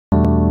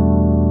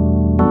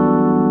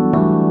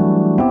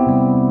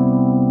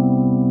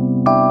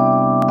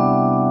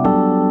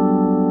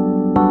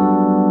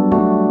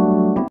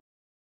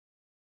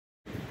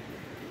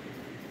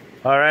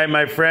All right,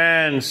 my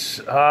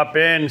friends, hop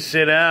in,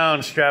 sit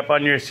down, strap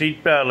on your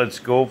seatbelt. Let's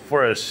go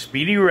for a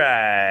speedy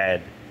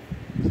ride.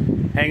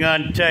 Hang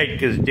on tight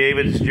because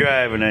David's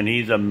driving and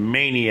he's a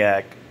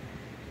maniac.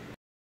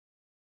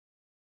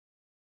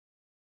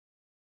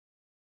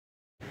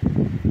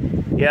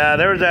 Yeah,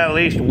 there was at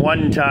least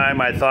one time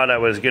I thought I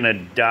was gonna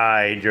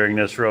die during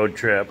this road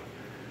trip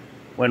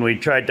when we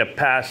tried to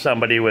pass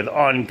somebody with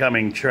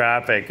oncoming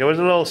traffic. It was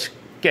a little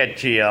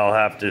sketchy, I'll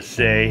have to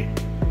say.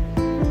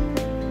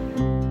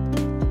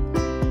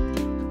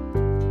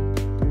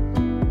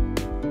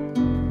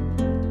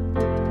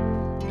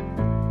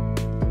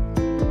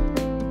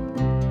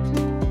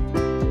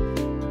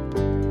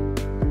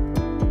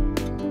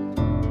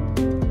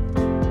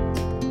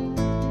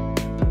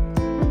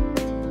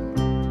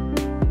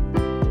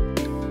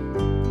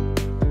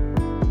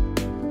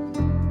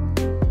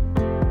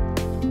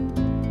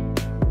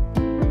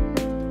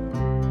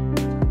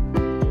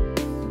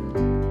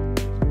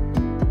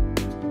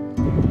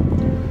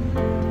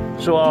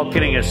 So all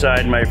kidding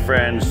aside, my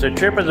friends, the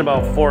trip is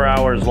about 4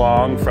 hours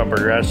long from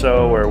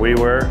Progreso, where we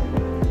were.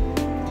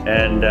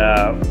 And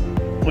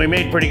we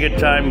made pretty good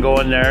time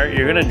going there.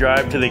 You're gonna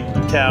drive to the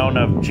town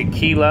of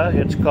Chiquila,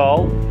 it's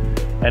called.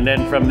 And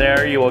then from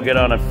there, you will get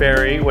on a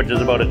ferry, which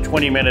is about a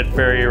 20-minute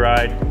ferry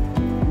ride,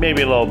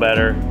 maybe a little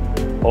better,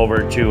 over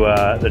to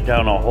the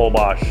town of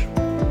Holbox.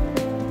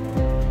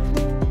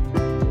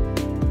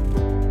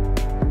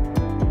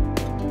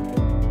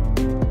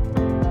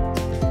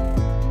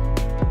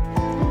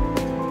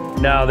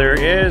 Now there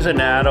is an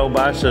ADO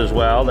bus as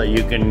well that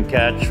you can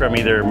catch from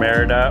either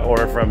Merida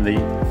or from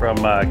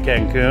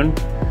Cancun.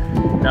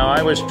 Now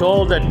I was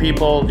told that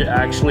people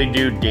actually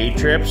do day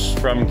trips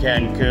from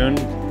Cancun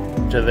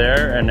to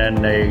there, and then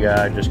they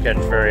just catch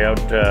ferry out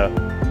to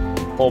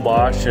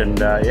Holbox and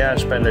yeah,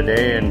 spend the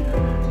day. And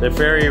the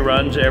ferry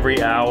runs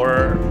every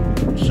hour,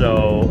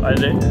 so I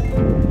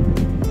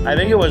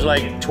think it was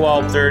like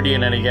 12:30,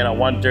 and then you get at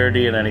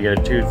 1:30, and then you get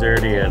at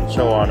 2:30, and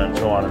so on and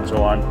so on and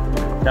so on.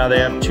 Now they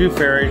have two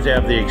ferries. They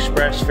have the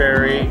express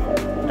ferry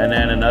and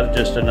then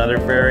just another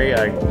ferry.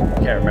 I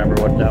can't remember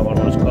what that one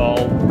was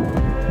called.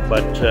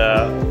 But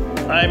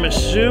I'm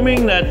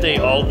assuming that they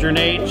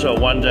alternate. So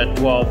one's at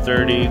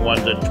 12:30,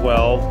 one's at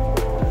 12.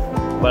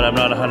 But I'm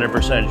not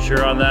 100%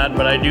 sure on that.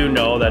 But I do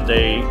know that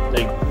they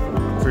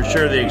for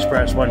sure the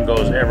express one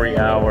goes every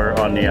hour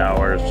on the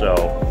hour.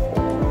 So.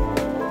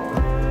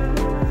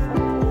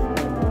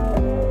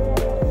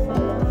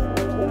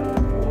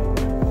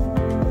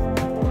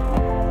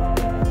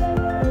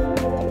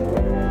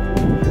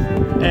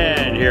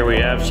 Here we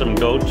have some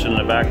goats in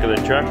the back of the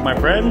truck, my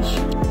friends.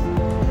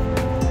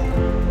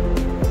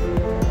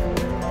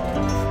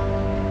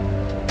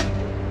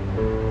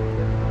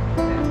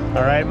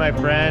 All right, my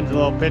friends, a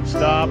little pit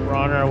stop. We're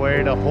on our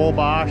way to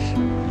Holbox.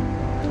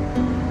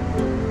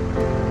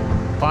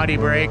 Potty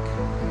break.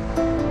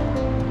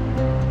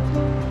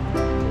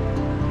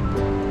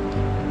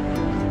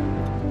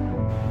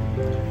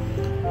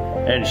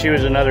 And she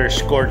was another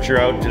scorcher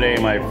out today,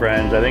 my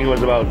friends. I think it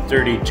was about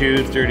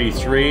 32,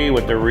 33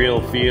 with the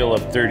real feel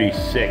of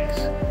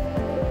 36.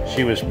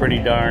 She was pretty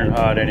darn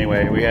hot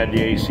anyway. We had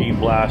the AC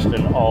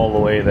blasting all the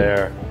way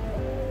there.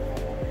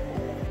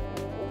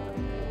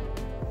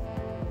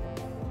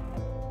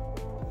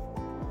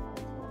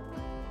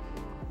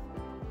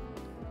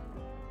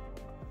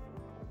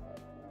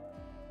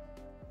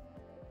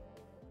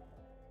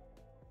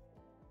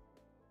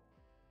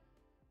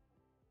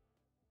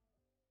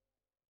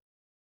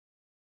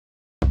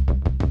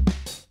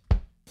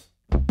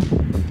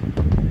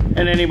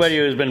 And anybody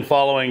who's been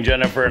following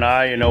Jennifer and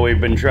I, you know we've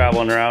been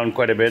traveling around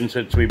quite a bit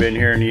since we've been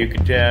here in the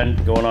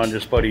Yucatan, going on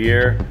just about a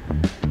year.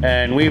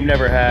 And we've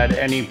never had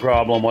any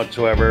problem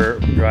whatsoever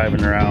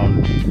driving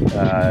around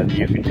the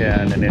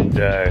Yucatan and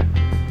into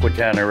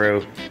Quintana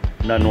Roo.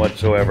 None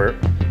whatsoever.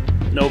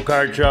 No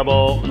car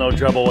trouble, no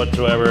trouble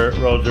whatsoever.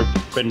 Roads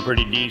have been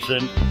pretty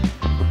decent.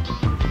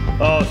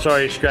 Oh,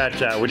 sorry, scratch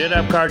that. We did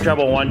have car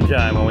trouble one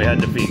time when we had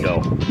to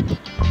Figo.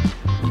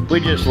 We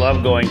just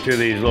love going through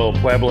these little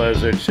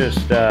pueblos. It's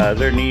just,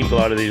 they're neat. A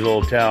lot of these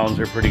little towns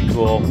are pretty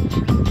cool.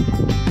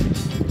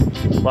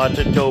 Lots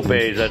of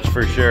topes, that's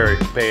for sure.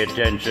 Pay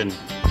attention.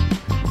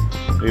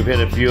 We've hit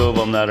a few of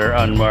them that are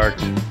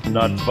unmarked.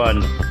 Not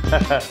fun.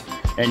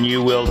 And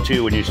you will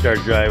too when you start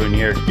driving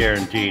here,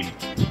 guaranteed.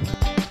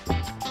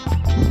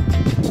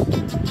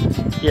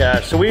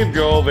 Yeah, so we've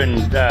drove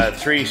in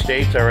 3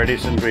 states already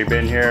since we've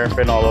been here.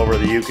 Been all over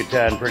the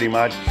Yucatan pretty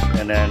much.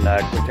 And then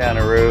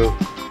Quintana Roo.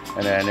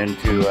 And then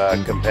into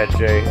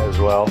Campeche as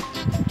well.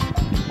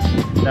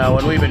 Now,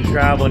 when we've been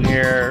traveling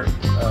here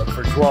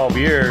for 12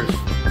 years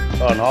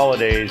on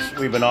holidays,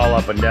 we've been all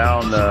up and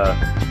down the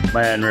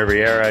Mayan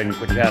Riviera and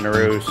Quintana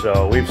Roo,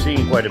 so we've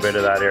seen quite a bit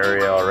of that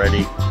area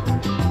already.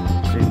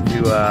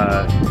 Into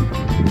Isla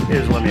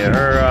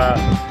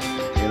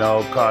Holbox, you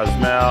know,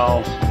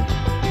 Cozumel.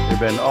 We've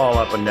been all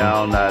up and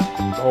down that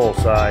whole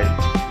side.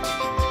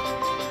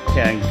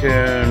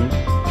 Cancun.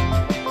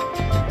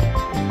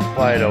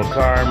 Playa del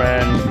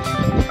Carmen.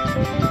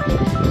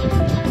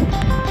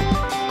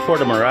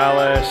 Puerto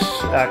Morales,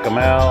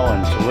 Acamel,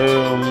 and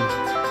Tulum.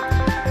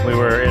 We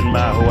were in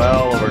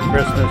Mahuel over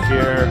Christmas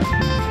here.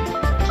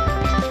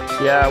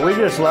 Yeah, we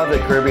just love the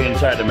Caribbean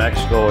side of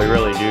Mexico, we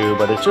really do,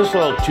 but it's just a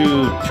little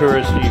too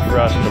touristy for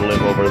us to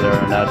live over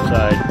there on that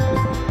side.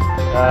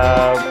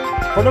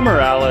 Puerto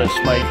Morales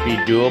might be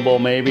doable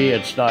maybe,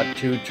 it's not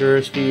too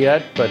touristy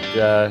yet, but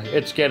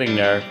it's getting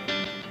there.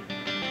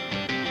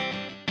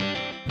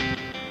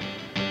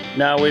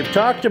 Now, we've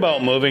talked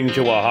about moving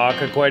to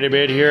Oaxaca quite a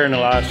bit here in the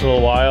last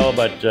little while,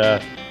 but I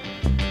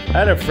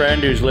had a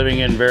friend who's living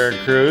in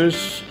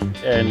Veracruz,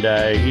 and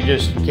he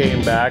just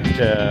came back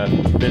to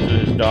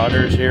visit his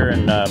daughters here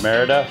in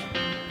Merida.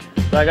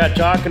 So I got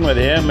talking with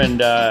him,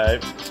 and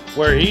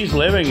where he's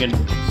living,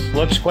 it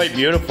looks quite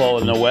beautiful,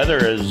 and the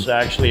weather is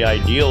actually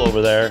ideal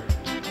over there.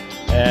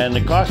 And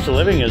the cost of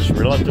living is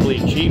relatively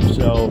cheap,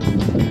 so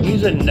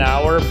he's an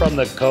hour from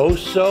the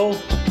coast, so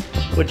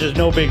which is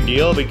no big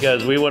deal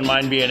because we wouldn't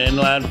mind being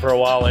inland for a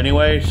while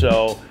anyway.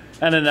 So,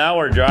 and an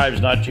hour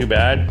drive's not too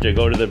bad to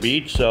go to the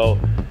beach. So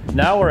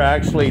now we're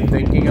actually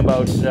thinking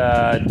about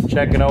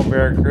checking out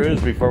Veracruz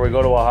before we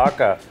go to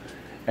Oaxaca.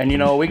 And you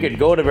know, we could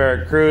go to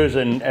Veracruz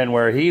and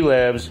where he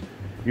lives,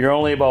 you're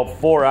only about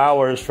 4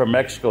 hours from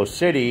Mexico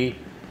City,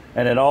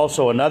 and then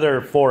also another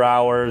 4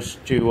 hours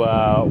to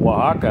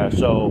Oaxaca.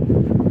 So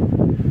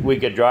we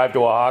could drive to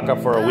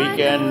Oaxaca for a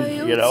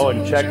weekend, you know,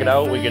 and check it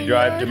out. We could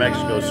drive to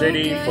Mexico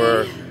City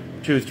for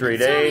 2-3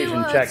 days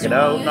and check it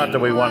out. Not that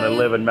we want to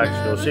live in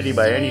Mexico City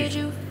by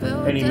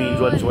any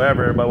means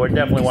whatsoever, but we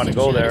definitely want to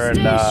go there and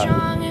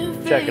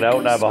check it out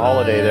and have a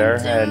holiday there.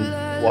 And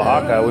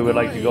Oaxaca, we would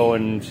like to go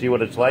and see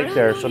what it's like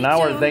there. So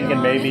now we're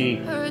thinking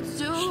maybe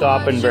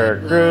stop in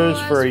Veracruz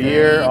for a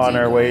year on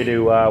our way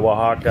to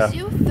Oaxaca,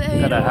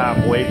 kind of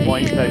halfway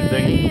point type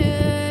thing.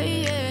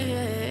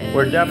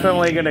 We're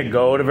definitely going to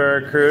go to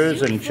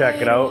Veracruz and check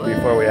it out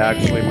before we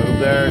actually move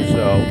there,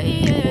 so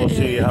we'll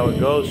see how it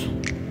goes.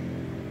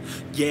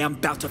 Yeah, I'm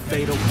about to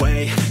fade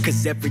away,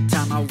 cause every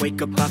time I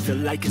wake up I feel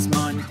like it's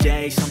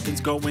Monday. Something's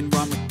going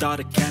wrong with all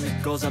the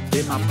chemicals up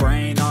in my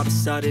brain. All of a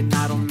sudden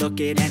I don't look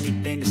at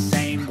anything the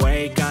same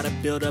way. Gotta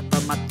build up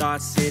of my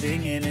thoughts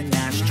sitting in an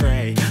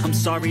ashtray. I'm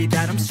sorry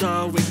that I'm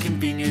so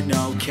inconvenient,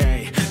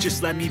 okay.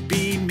 Just let me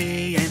be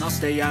me and I'll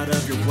stay out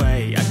of your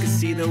way. I can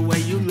see the way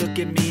you look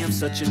at me, I'm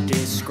such a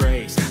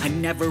disgrace. I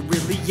never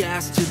really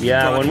asked to be.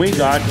 Yeah, when we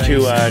got to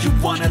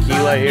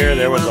Tequila here,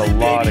 there was a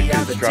lot of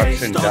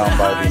construction down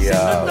by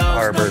the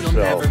harbor,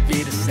 so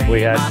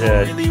we had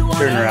to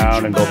turn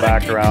around and go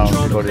back around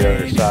to go to the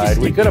other side.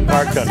 We could have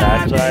parked on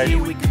that side,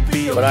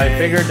 but I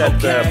figured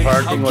that the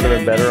parking would have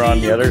been better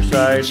on the other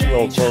side, a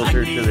little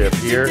closer to the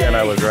pier, and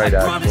I was right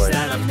actually.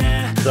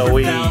 So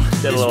we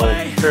did a little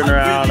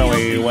turnaround and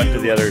we went to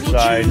the other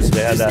side.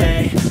 They had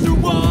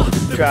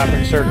that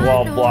traffic circle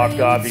all blocked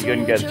off. You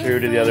couldn't get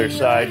through to the other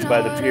side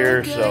by the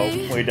pier, so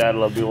we did a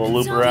little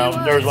loop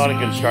around. There was a lot of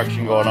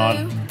construction going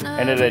on,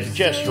 and it had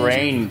just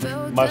rained,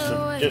 must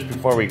have just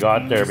before we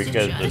got there,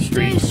 because the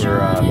streets were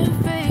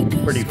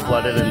pretty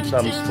flooded in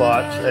some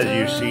spots, as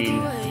you've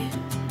seen.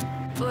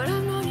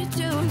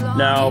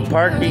 Now,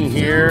 parking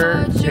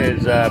here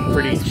is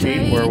pretty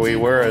cheap where we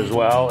were as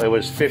well. It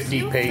was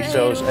 50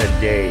 pesos a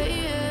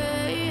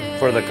day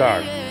for the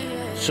car.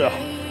 So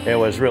it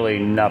was really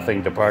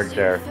nothing to park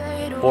there.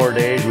 4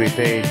 days we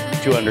paid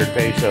 200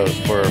 pesos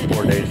for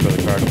 4 days for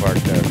the car to park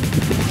there.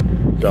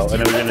 So,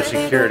 and it was in a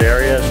secured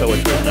area, so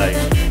it was nice.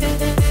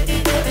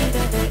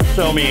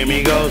 So, mi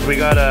amigos, we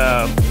got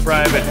a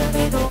private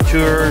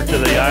tour to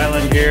the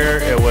island here.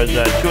 It was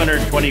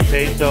 220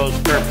 pesos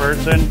per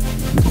person.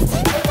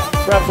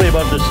 Roughly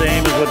about the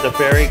same as what the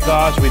ferry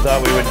cost. We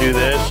thought we would do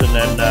this and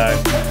then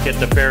get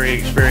the ferry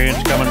experience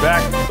coming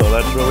back. So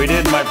that's what we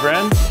did, my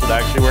friends. It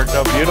actually worked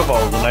out beautiful.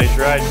 It was a nice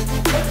ride.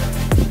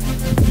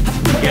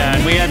 Yeah,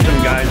 and we had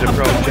some guys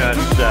approach us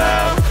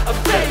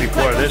just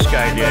before this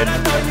guy did,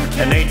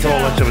 and they told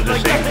us it was the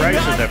same price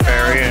as the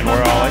ferry, and we're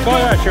all like, oh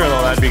yeah, sure,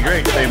 though, that'd be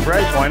great. Same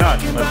price, why not?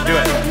 Let's do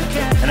it.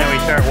 And then we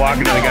start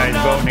walking to the guy's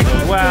boat, and he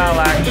goes, well,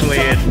 actually,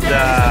 it's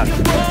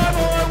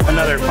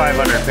another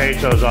 500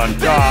 pesos on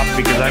top,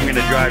 because I'm going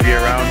to drive you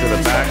around to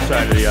the back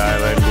side of the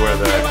island where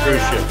the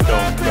cruise ships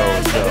don't go,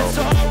 so,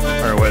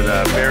 or where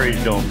the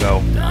ferries don't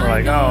go. We're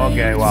like, oh,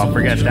 okay, well,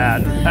 forget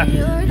that.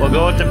 We'll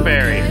go with the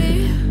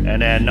ferry. And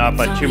then not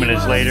but 2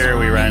 minutes later,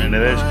 we ran into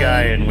this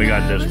guy and we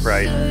got this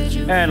price.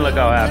 And look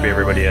how happy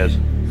everybody is.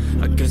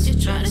 I guess you're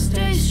trying to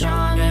stay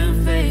strong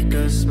and fake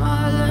a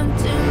smile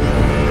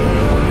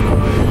until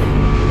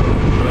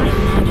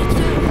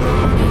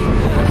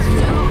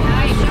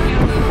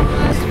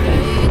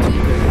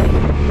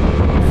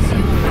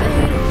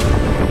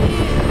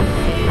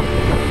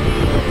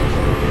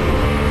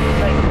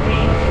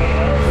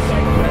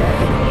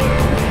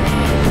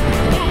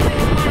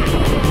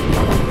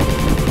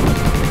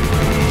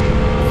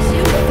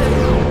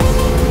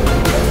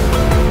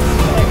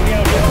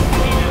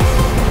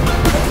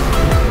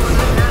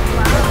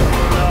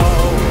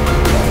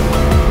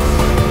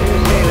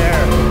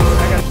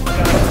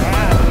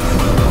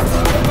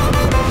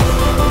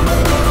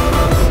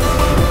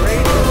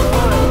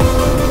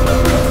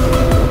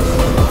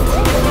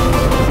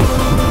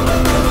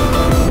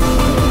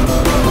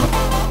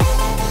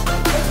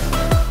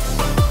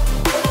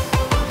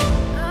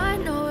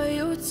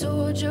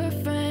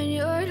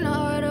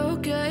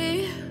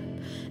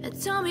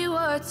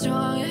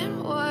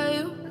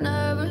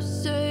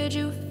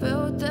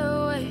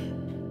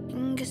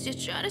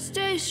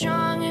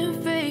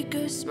and fake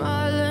a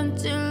smile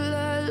until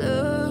I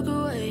look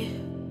away.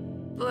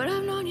 But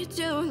I've known you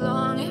too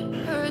long,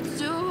 it hurts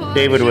to watch.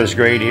 David was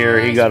great here.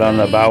 He got on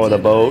the bow of the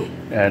boat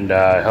and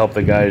helped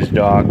the guys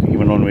dock.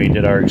 Even when we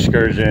did our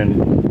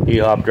excursion, he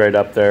hopped right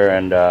up there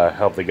and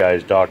helped the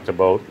guys dock the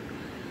boat.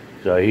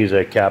 So he's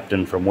a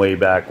captain from way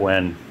back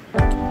when.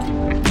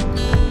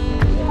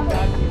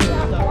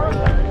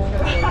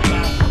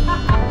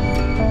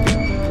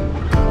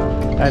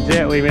 That's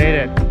it, we made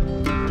it.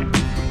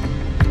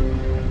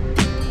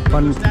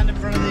 Fun, Stand in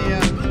front of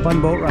the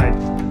fun boat ride.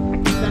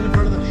 stand in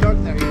front of the shark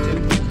there, you two.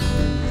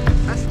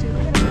 Us too.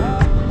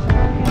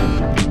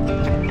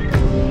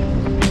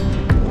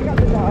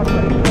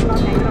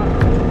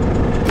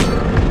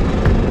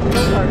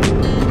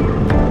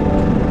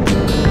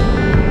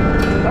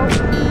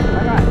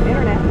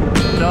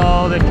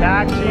 So the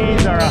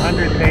taxis are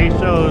 100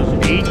 pesos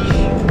each,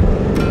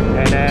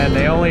 and then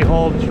they only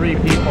hold 3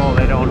 people.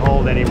 They don't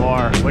hold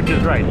anymore, which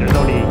is right. There's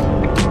only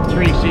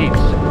 3 seats.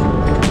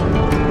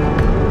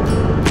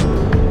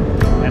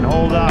 And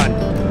hold on.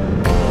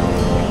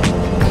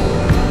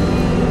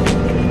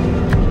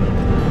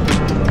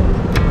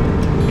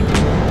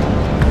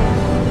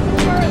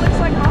 It looks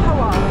like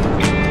Mahawa.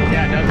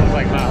 Yeah, it does look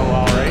like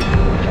Mahawal, right?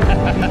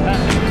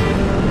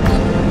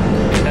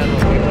 It does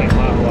look like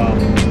Mahawal.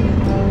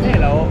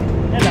 Hello.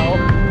 Hello. Hello.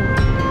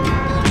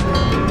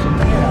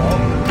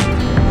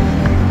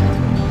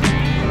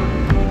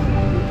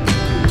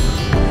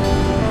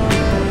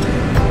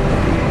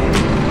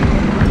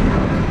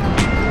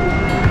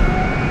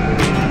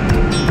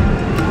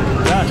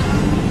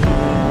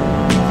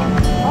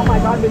 Oh my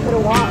god, we could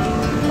have walked.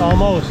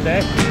 Almost,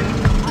 eh?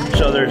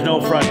 So there's no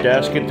front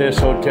desk at this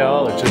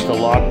hotel. It's just a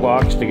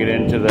lockbox to get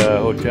into the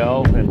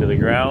hotel, into the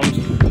grounds.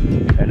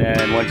 And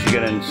then once you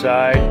get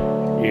inside,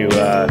 you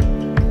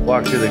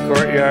walk through the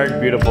courtyard,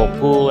 beautiful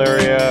pool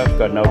area,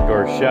 got an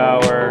outdoor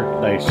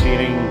shower, nice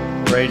seating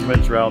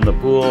arrangements around the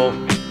pool,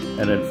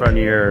 and in front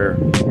of your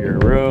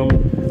room.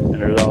 And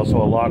there's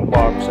also a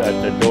lockbox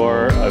at the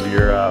door of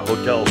your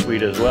hotel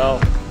suite as well.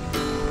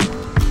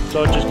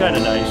 So it's just kind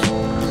of nice.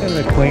 Kind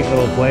of a quaint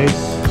little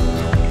place.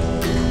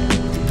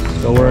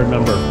 So we're at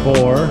number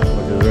 4,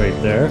 which is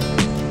right there.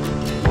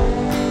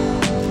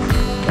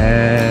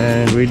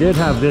 And we did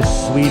have this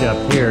suite up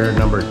here,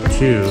 number 2,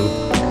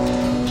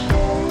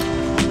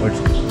 which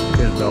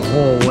is the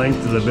whole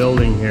length of the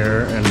building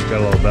here, and it's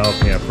got a little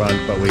balcony up front,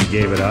 but we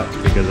gave it up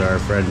because our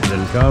friends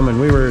didn't come, and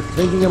we were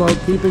thinking about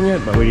keeping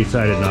it, but we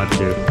decided not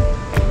to.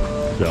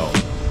 So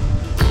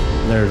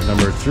there's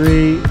number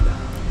 3,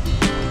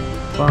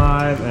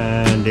 5,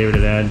 and David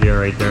and Andy are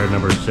right there at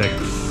number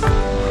 6.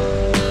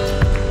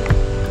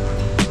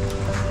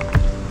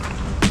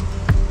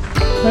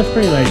 That's a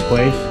pretty nice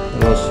place. A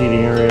little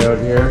seating area out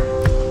here.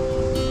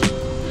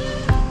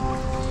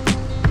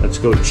 Let's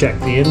go check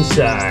the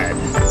inside.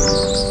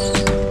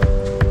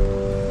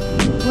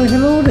 Why,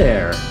 hello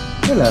there.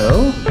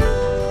 Hello.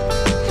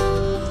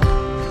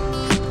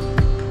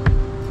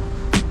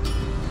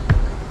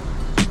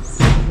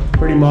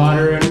 Pretty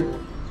modern.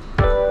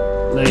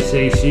 Nice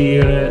AC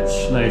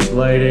units, nice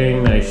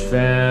lighting, nice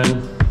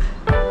fan.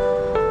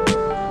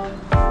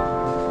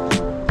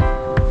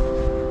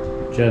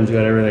 Jen's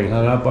got everything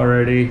hung up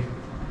already.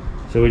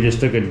 So we just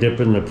took a dip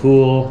in the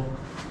pool.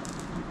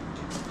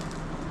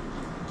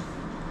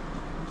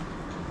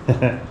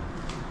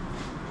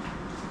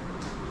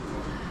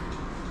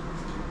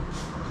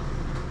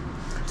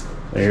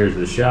 There's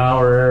the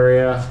shower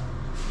area.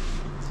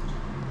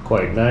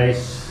 Quite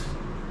nice.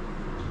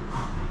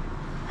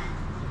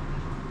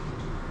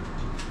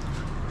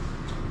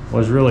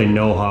 Was really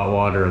no hot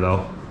water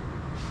though.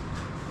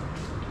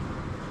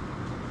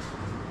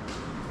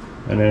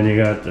 And then you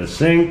got the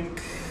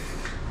sink,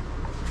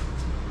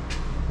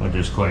 which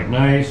is quite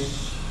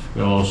nice.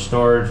 Got a little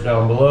storage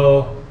down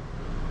below.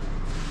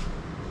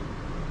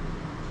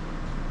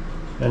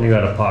 And you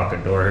got a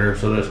pocket door here,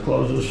 so this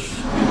closes.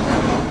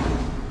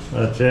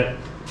 That's it.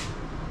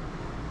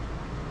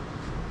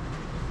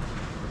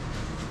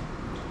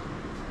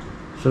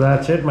 So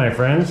that's it, my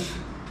friends.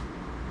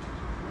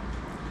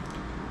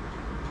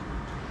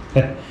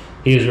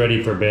 He was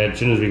ready for bed. As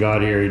soon as we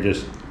got here, he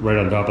just right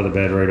on top of the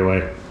bed right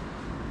away.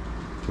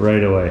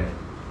 Right away.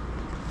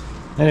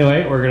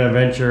 Anyway, we're gonna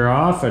venture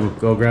off and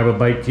go grab a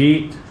bite to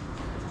eat.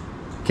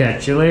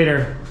 Catch you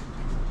later.